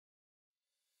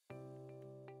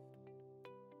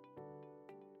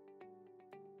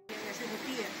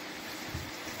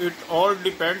It all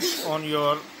depends on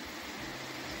your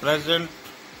present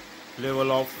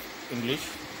level of English,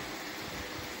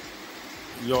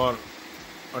 your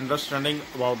understanding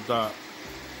about the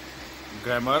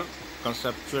grammar,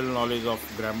 conceptual knowledge of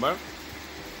grammar,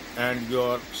 and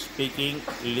your speaking,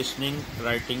 listening,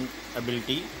 writing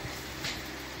ability,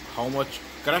 how much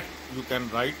correct you can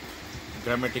write,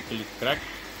 grammatically correct,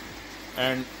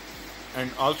 and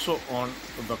also on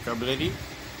vocabulary.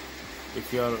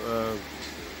 If you are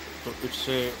so it's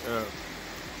a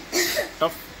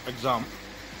tough exam.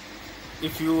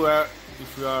 If you are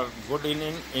good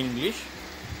in English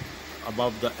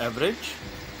above the average,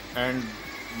 and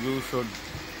you should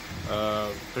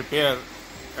prepare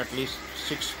at least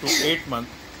 6 to 8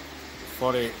 months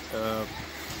for a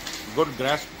good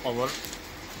grasp over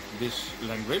this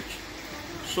language.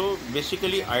 So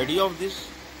basically idea of this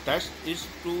test is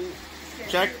to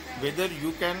check whether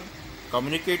you can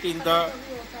communicate in the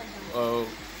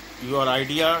your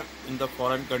idea in the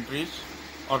foreign countries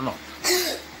or not.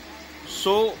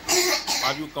 So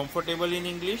are you comfortable in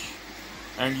English,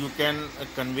 and you can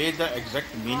convey the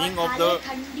exact meaning of the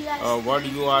word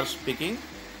you are speaking,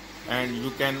 and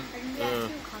you can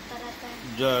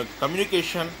the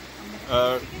communication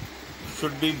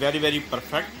should be very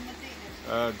perfect.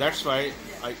 That's why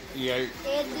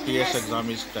IELTS exam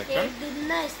is taken.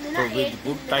 So with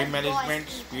good time management,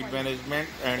 speed management,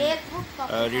 and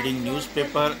reading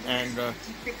newspaper and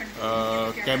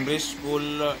Cambridge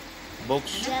school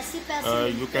books,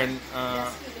 you can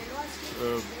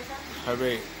have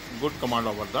a good command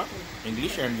over the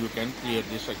English, and you can clear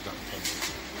this exam. Thank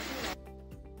you.